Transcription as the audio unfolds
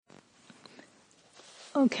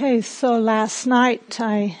Okay, so last night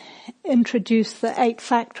I introduced the 8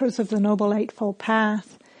 factors of the Noble Eightfold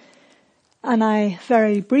Path, and I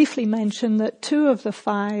very briefly mentioned that 2 of the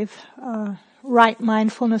 5, right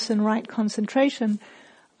mindfulness and right concentration,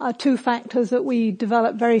 are 2 factors that we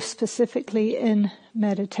develop very specifically in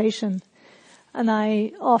meditation. And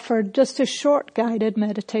I offered just a short guided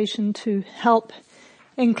meditation to help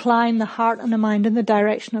incline the heart and the mind in the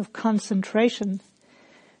direction of concentration.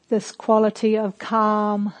 This quality of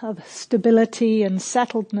calm, of stability and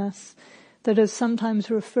settledness that is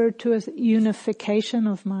sometimes referred to as unification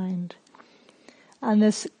of mind. And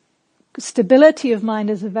this stability of mind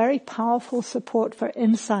is a very powerful support for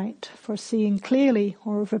insight, for seeing clearly,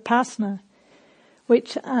 or vipassana,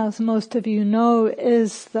 which, as most of you know,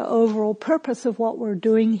 is the overall purpose of what we're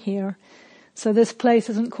doing here. So this place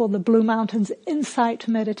isn't called the Blue Mountains Insight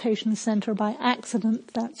Meditation Center by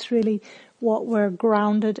accident. That's really what we're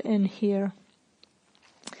grounded in here.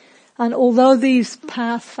 And although these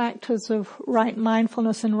path factors of right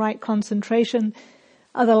mindfulness and right concentration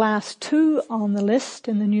are the last 2 on the list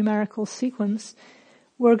in the numerical sequence,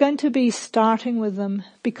 we're going to be starting with them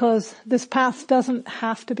because this path doesn't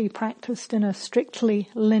have to be practiced in a strictly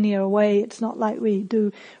linear way. It's not like we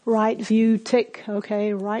do right view, tick,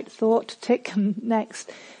 okay, right thought, tick, and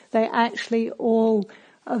next. They actually all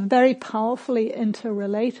are very powerfully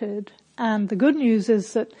interrelated. And the good news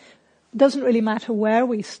is that it doesn't really matter where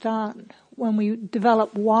we start. When we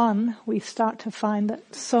develop one, we start to find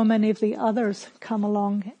that so many of the others come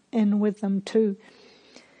along in with them too.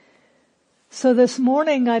 So this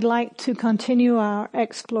morning I'd like to continue our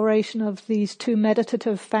exploration of these 2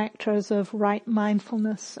 meditative factors of right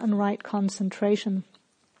mindfulness and right concentration.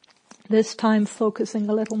 This time focusing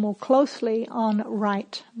a little more closely on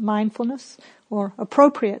right mindfulness or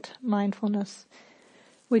appropriate mindfulness,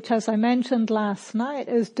 which, as I mentioned last night,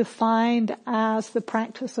 is defined as the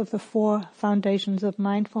practice of the 4 foundations of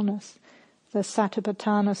mindfulness, the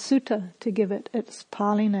Satipatthana Sutta, to give it its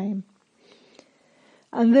Pali name.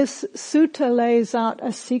 And this sutta lays out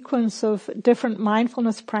a sequence of different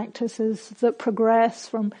mindfulness practices that progress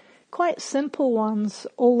from quite simple ones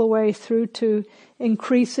all the way through to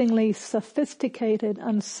increasingly sophisticated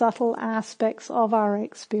and subtle aspects of our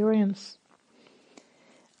experience.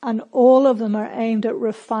 And all of them are aimed at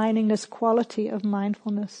refining this quality of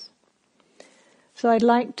mindfulness. So I'd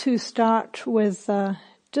like to start with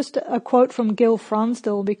just a quote from Gil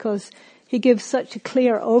Fronsdal, because he gives such a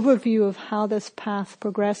clear overview of how this path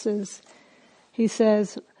progresses. He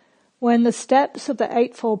says, when the steps of the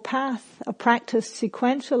Eightfold Path are practiced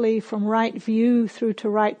sequentially from right view through to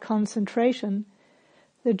right concentration,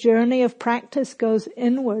 the journey of practice goes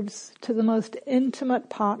inwards to the most intimate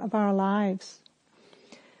part of our lives.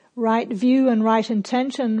 Right view and right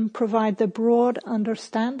intention provide the broad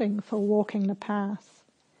understanding for walking the path.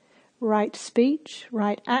 Right speech,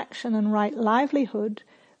 right action, and right livelihood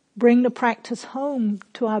bring the practice home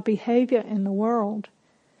to our behavior in the world.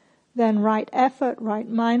 Then right effort, right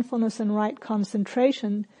mindfulness, and right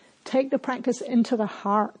concentration take the practice into the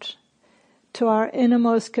heart, to our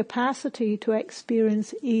innermost capacity to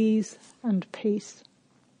experience ease and peace.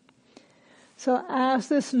 So as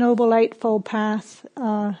this Noble Eightfold Path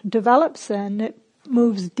develops then, it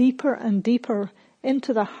moves deeper and deeper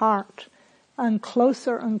into the heart and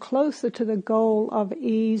closer to the goal of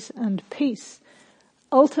ease and peace,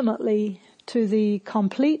 ultimately to the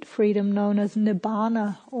complete freedom known as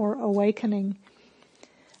Nibbana or awakening.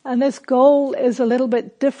 And this goal is a little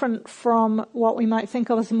bit different from what we might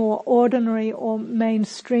think of as more ordinary or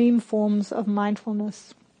mainstream forms of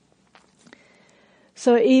mindfulness.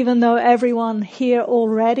 So even though everyone here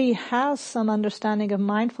already has some understanding of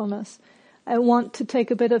mindfulness, I want to take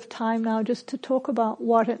a bit of time now just to talk about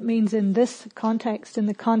what it means in this context, in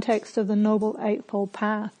the context of the Noble Eightfold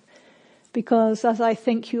Path. Because as I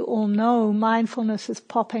think you all know, mindfulness is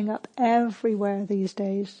popping up everywhere these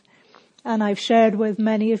days. And I've shared with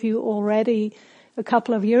many of you already, a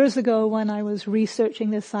couple of years ago when I was researching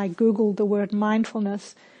this, I Googled the word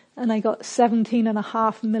mindfulness and I got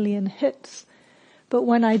 17.5 million hits. But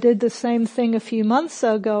when I did the same thing a few months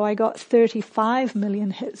ago, I got 35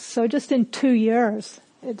 million hits. So just in 2 years,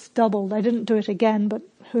 it's doubled. I didn't do it again, but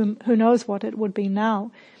who knows what it would be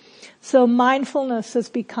now. So mindfulness has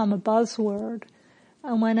become a buzzword.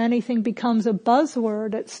 And when anything becomes a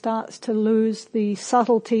buzzword, it starts to lose the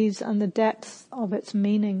subtleties and the depth of its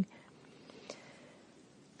meaning.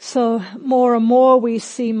 So more and more we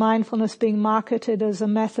see mindfulness being marketed as a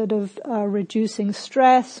method of reducing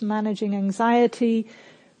stress, managing anxiety,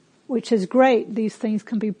 which is great. These things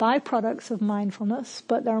can be byproducts of mindfulness,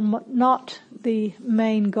 but they're not the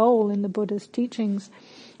main goal in the Buddha's teachings.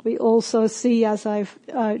 We also see, as I've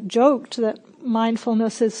joked, that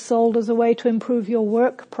mindfulness is sold as a way to improve your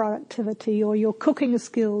work productivity or your cooking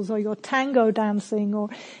skills or your tango dancing, or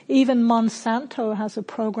even Monsanto has a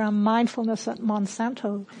program, Mindfulness at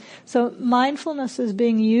Monsanto. So mindfulness is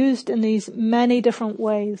being used in these many different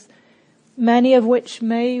ways, many of which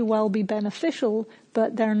may well be beneficial,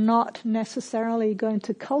 but they're not necessarily going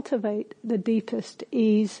to cultivate the deepest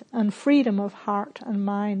ease and freedom of heart and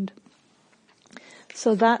mind.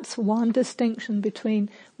 So that's one distinction between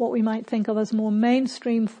what we might think of as more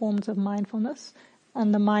mainstream forms of mindfulness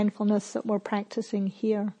and the mindfulness that we're practicing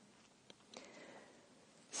here.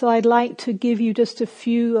 So I'd like to give you just a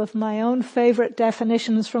few of my own favorite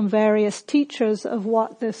definitions from various teachers of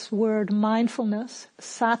what this word mindfulness,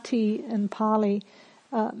 sati in Pali,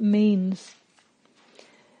 means.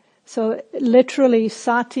 So literally,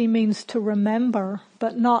 sati means to remember,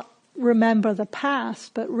 but not remember the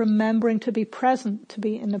past, but remembering to be present, to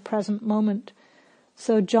be in the present moment.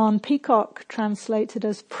 So John Peacock translates it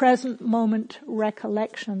as present moment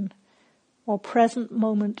recollection or present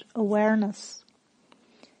moment awareness.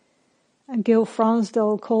 And Gil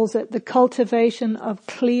Fronsdal calls it the cultivation of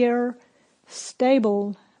clear,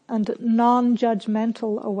 stable, and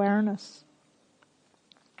non-judgmental awareness.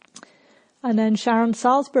 And then Sharon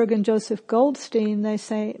Salzberg and Joseph Goldstein, they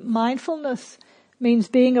say mindfulness means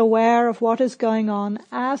being aware of what is going on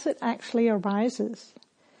as it actually arises,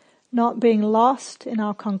 not being lost in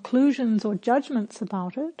our conclusions or judgments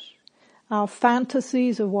about it, our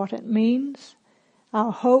fantasies of what it means,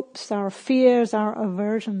 our hopes, our fears, our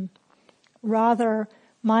aversion. Rather,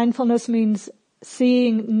 mindfulness means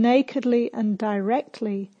seeing nakedly and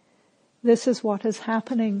directly, this is what is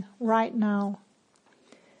happening right now.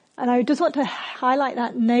 And I just want to highlight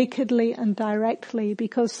that nakedly and directly,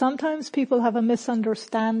 because sometimes people have a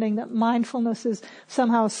misunderstanding that mindfulness is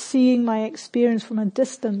somehow seeing my experience from a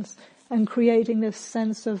distance and creating this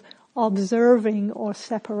sense of observing or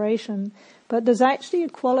separation. But there's actually a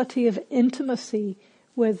quality of intimacy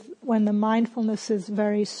with when the mindfulness is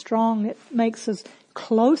very strong. It makes us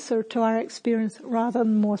closer to our experience rather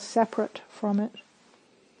than more separate from it.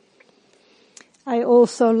 I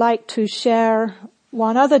also like to share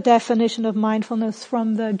one other definition of mindfulness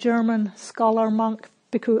from the German scholar monk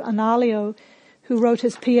Bhikkhu Analayo, who wrote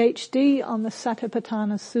his PhD on the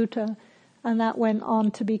Satipatthana Sutta, and that went on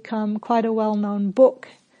to become quite a well-known book,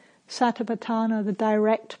 Satipatthana, the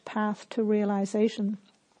Direct Path to Realization.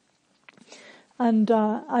 And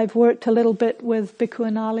I've worked a little bit with Bhikkhu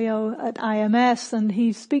Analayo at IMS, and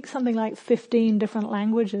he speaks something like 15 different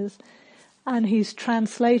languages, and he's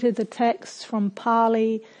translated the texts from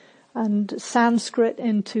Pali and Sanskrit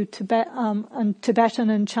into and Tibetan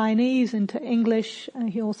and Chinese into English. And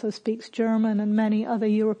he also speaks German and many other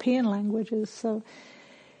European languages. So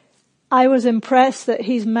I was impressed that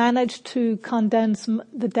he's managed to condense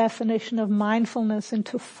the definition of mindfulness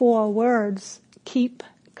into 4 words. Keep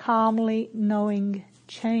calmly knowing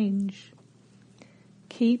change.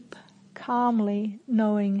 Keep calmly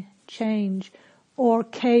knowing change. Or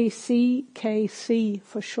KC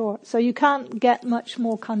for short. So you can't get much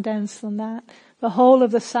more condensed than that. The whole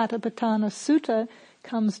of the Satipatthana Sutta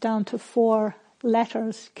comes down to 4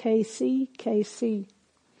 letters, KC.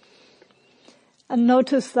 And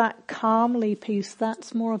notice that calmly piece,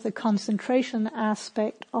 that's more of the concentration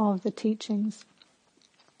aspect of the teachings.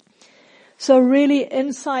 So really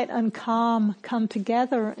insight and calm come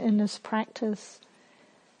together in this practice.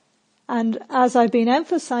 And as I've been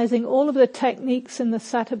emphasizing, all of the techniques in the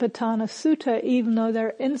Satipatthana Sutta, even though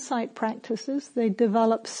they're insight practices, they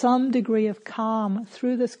develop some degree of calm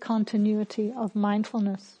through this continuity of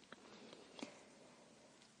mindfulness.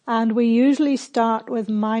 And we usually start with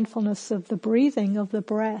mindfulness of the breathing, of the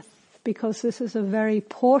breath, because this is a very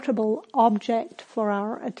portable object for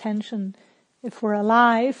our attention. If we're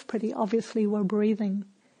alive, pretty obviously we're breathing.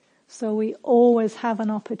 So we always have an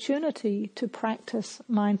opportunity to practice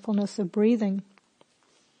mindfulness of breathing.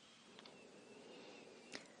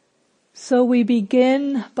 So we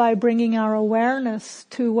begin by bringing our awareness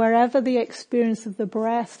to wherever the experience of the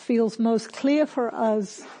breath feels most clear for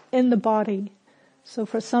us in the body. So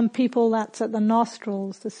for some people that's at the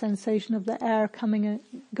nostrils, the sensation of the air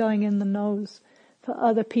going in the nose. For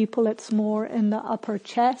other people it's more in the upper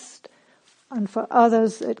chest. And for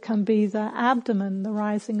others, it can be the abdomen, the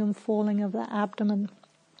rising and falling of the abdomen.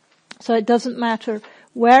 So it doesn't matter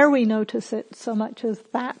where we notice it so much as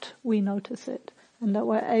that we notice it, and that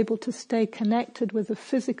we're able to stay connected with the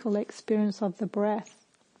physical experience of the breath.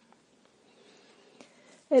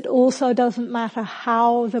 It also doesn't matter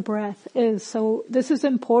how the breath is. So this is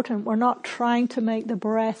important. We're not trying to make the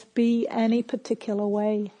breath be any particular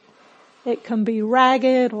way. It can be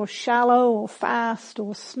ragged or shallow or fast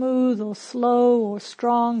or smooth or slow or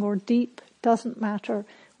strong or deep. Doesn't matter.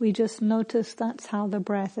 We just notice that's how the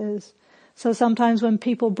breath is. So sometimes when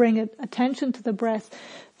people bring attention to the breath,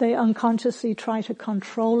 they unconsciously try to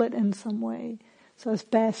control it in some way. So as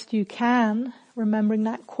best you can, remembering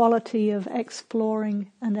that quality of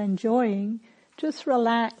exploring and enjoying, just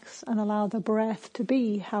relax and allow the breath to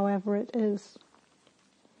be however it is.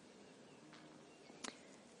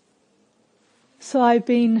 So I've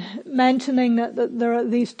been mentioning that there are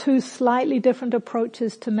these two slightly different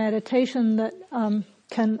approaches to meditation that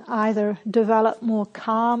can either develop more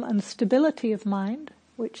calm and stability of mind,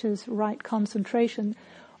 which is right concentration,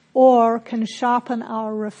 or can sharpen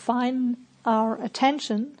refine our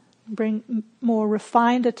attention, bring more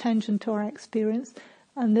refined attention to our experience,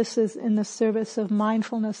 and this is in the service of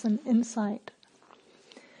mindfulness and insight.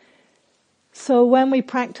 So when we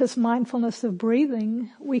practice mindfulness of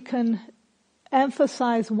breathing, we can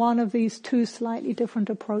emphasize one of these two slightly different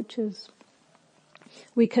approaches.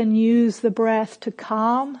 We can use the breath to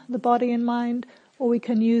calm the body and mind, or we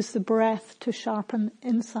can use the breath to sharpen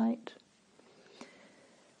insight.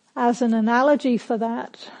 As an analogy for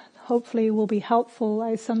that, hopefully will be helpful,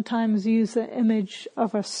 I sometimes use the image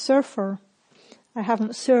of a surfer. I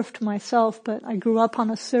haven't surfed myself, but I grew up on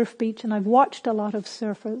a surf beach and I've watched a lot of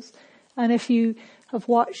surfers. And if you have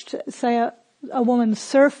watched, say, a woman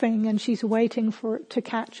surfing and she's waiting to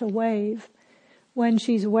catch a wave, when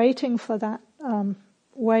she's waiting for that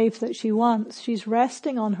wave that she wants, she's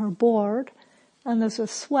resting on her board and there's a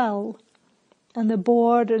swell and the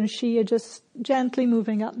board and she are just gently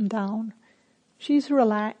moving up and down. She's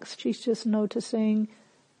relaxed, she's just noticing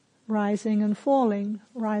rising and falling,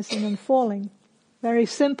 rising and falling. Very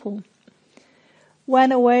simple.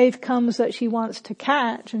 When a wave comes that she wants to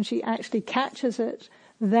catch and she actually catches it,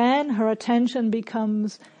 then her attention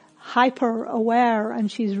becomes hyper aware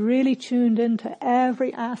and she's really tuned into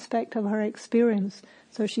every aspect of her experience.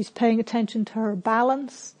 So she's paying attention to her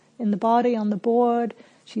balance in the body on the board.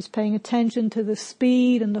 She's paying attention to the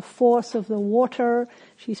speed and the force of the water.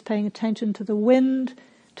 She's paying attention to the wind,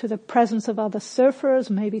 to the presence of other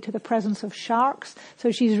surfers, maybe to the presence of sharks.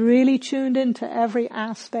 So she's really tuned into every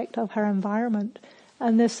aspect of her environment.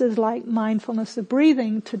 And this is like mindfulness of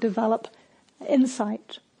breathing to develop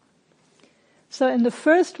insight. So in the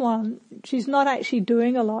first one, she's not actually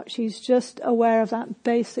doing a lot. She's just aware of that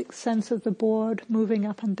basic sense of the board moving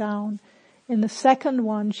up and down. In the second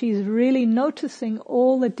one, she's really noticing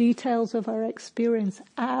all the details of her experience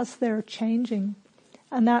as they're changing.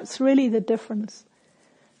 And that's really the difference.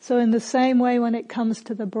 So in the same way, when it comes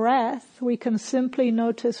to the breath, we can simply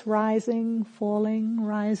notice rising, falling,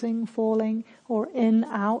 or in,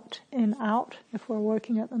 out, if we're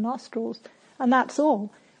working at the nostrils. And that's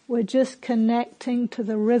all. We're just connecting to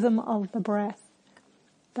the rhythm of the breath.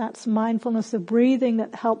 That's mindfulness of breathing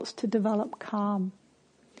that helps to develop calm.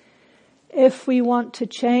 If we want to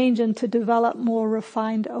change and to develop more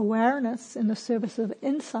refined awareness in the service of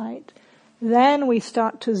insight, then we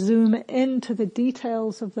start to zoom into the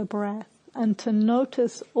details of the breath and to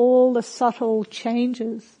notice all the subtle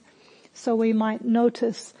changes. So we might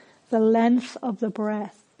notice the length of the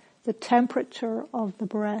breath, the temperature of the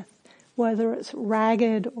breath, whether it's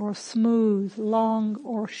ragged or smooth, long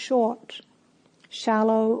or short,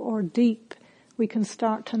 shallow or deep. We can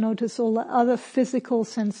start to notice all the other physical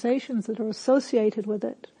sensations that are associated with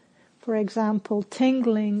it. For example,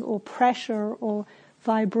 tingling or pressure or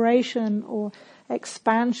vibration or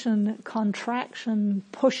expansion, contraction,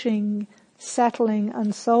 pushing, settling,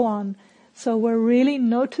 and so on. So we're really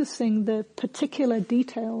noticing the particular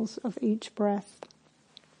details of each breath.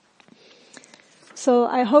 So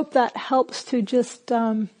I hope that helps to just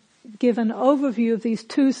give an overview of these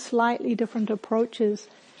two slightly different approaches.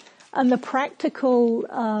 And the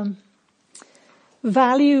practical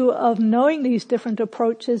value of knowing these different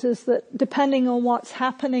approaches is that depending on what's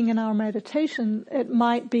happening in our meditation, it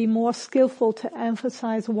might be more skillful to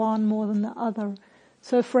emphasize one more than the other.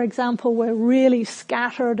 So for example, we're really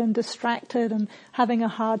scattered and distracted and having a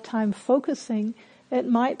hard time focusing, it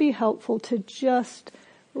might be helpful to just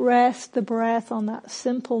rest the breath on that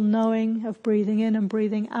simple knowing of breathing in and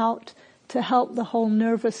breathing out to help the whole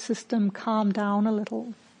nervous system calm down a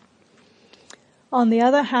little. On the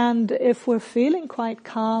other hand, if we're feeling quite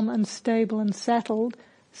calm and stable and settled,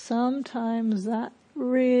 sometimes that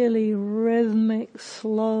really rhythmic,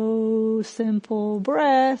 slow, simple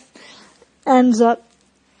breath ends up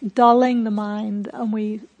dulling the mind and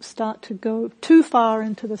we start to go too far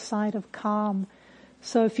into the side of calm.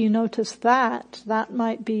 So if you notice that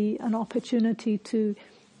might be an opportunity to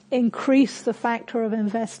increase the factor of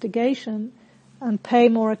investigation and pay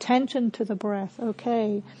more attention to the breath.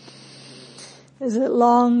 Okay. Is it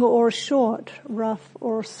long or short, rough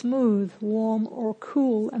or smooth, warm or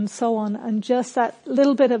cool, and so on? And just that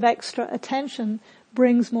little bit of extra attention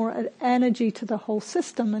brings more energy to the whole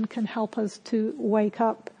system and can help us to wake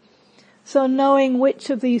up. So knowing which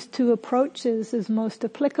of these two approaches is most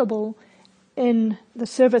applicable in the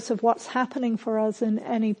service of what's happening for us in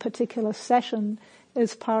any particular session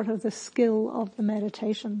is part of the skill of the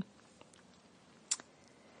meditation.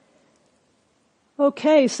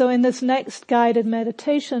 Okay, so in this next guided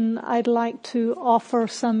meditation, I'd like to offer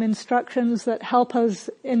some instructions that help us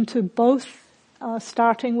into both,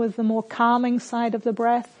 starting with the more calming side of the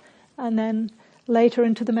breath, and then later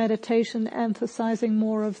into the meditation emphasizing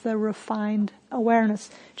more of the refined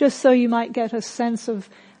awareness, just so you might get a sense of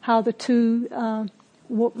how the two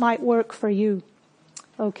might work for you.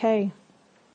 Okay.